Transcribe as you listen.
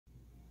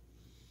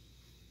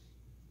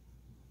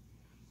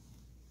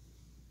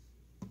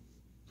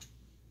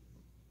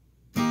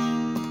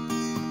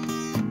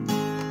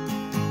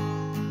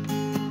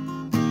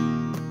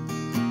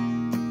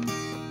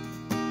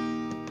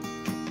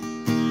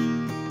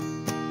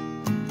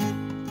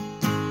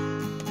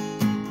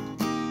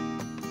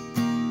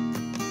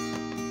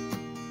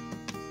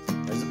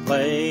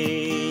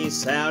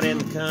place out in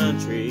the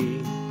country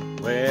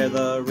where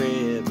the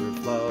river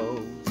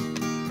flows.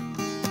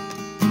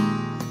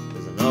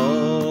 There's an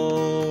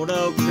old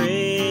oak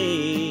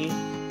tree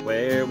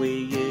where we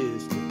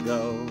used to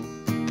go.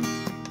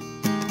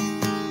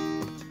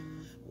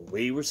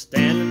 We were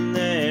standing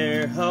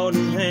there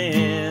holding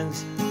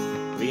hands.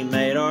 We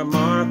made our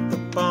mark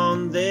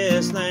upon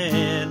this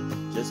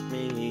land. Just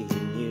me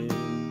and you.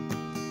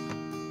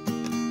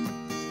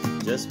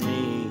 Just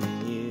me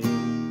and you.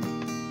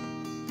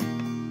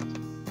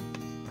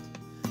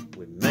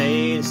 We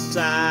made it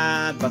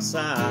side by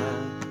side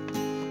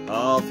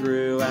all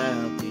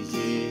throughout these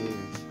years.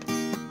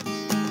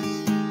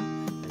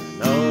 And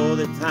I know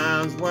that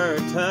times were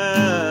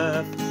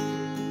tough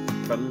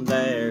from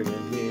there to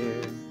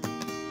here.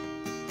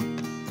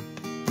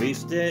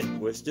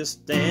 We're still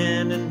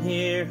standing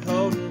here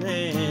holding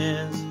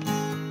hands.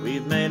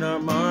 We've made our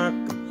mark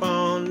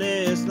upon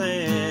this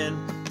land.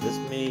 Just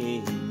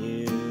me and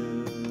you.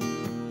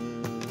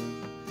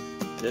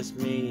 Just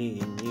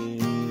me and you.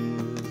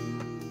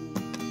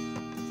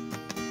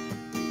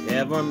 We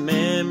have our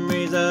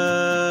memories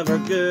of our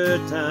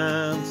good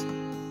times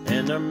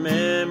and our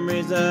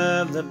memories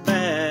of the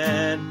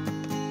bad.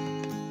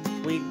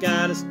 We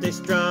gotta stay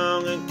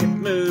strong and keep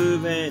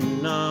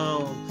moving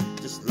on,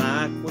 just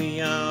like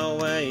we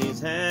always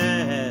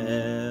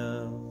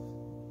have.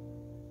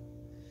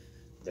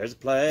 There's a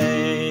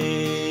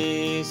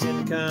place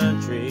in the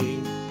country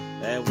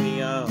that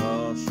we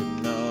all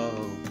should know.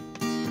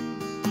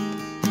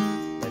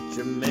 Let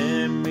your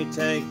memory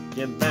take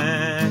you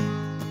back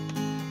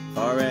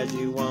far as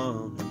you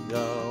want to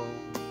go.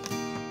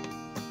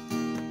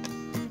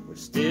 We're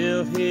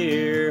still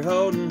here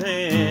holding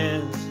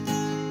hands.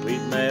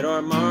 We've made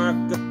our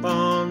mark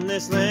upon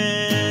this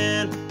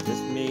land.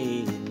 Just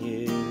me and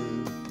you.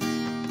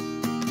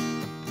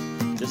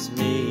 Just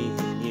me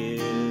and you.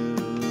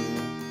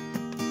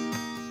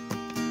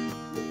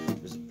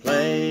 There's a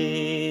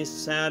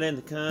place out in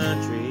the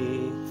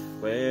country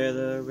where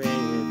the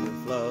river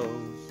flows.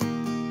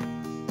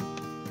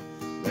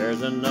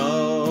 There's an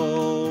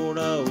old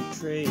oak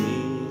tree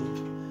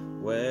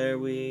where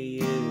we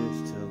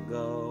used to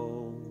go.